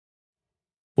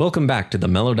Welcome back to the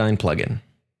Melodyne plugin.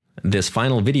 This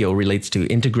final video relates to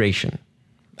integration,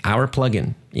 our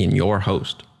plugin in your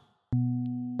host.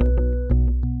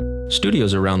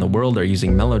 Studios around the world are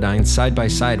using Melodyne side by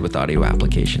side with audio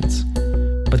applications.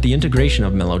 But the integration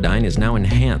of Melodyne is now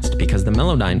enhanced because the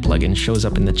Melodyne plugin shows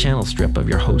up in the channel strip of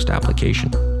your host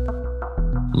application.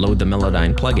 Load the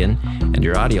Melodyne plugin and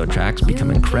your audio tracks become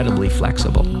incredibly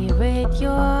flexible.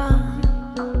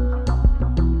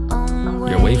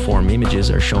 Your waveform images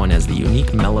are shown as the unique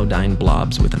Melodyne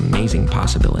blobs with amazing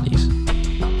possibilities.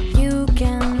 You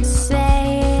can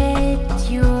say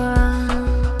it your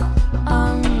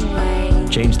own way.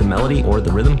 Change the melody or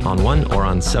the rhythm on one or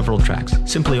on several tracks.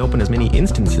 Simply open as many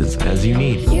instances as you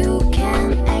need. You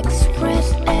can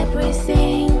express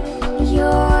everything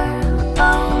your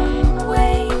own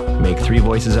way. Make 3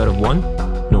 voices out of 1?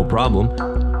 No problem.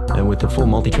 And with the full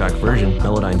multi-track version,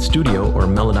 Melodyne Studio or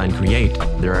Melodyne Create,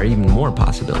 there are even more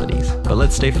possibilities. But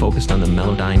let's stay focused on the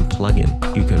Melodyne plugin.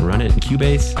 You can run it in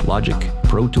Cubase, Logic,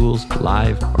 Pro Tools,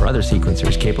 Live, or other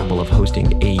sequencers capable of hosting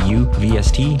AU,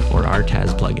 VST, or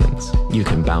RTAS plugins. You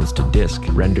can bounce to disk,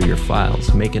 render your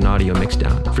files, make an audio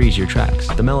mixdown, freeze your tracks.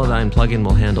 The Melodyne plugin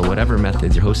will handle whatever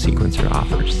methods your host sequencer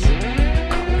offers.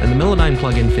 And the Melodyne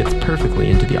plugin fits perfectly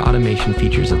into the automation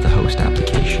features of the host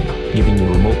application, giving you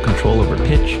remote control over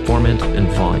pitch, format, and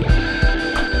volume.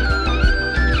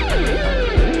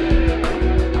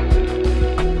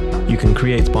 You can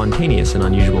create spontaneous and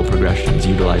unusual progressions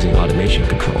utilizing automation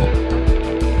control.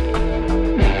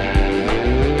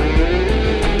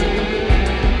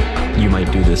 You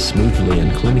might do this smoothly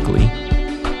and clinically,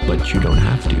 but you don't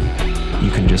have to. You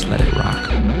can just let it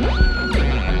rock.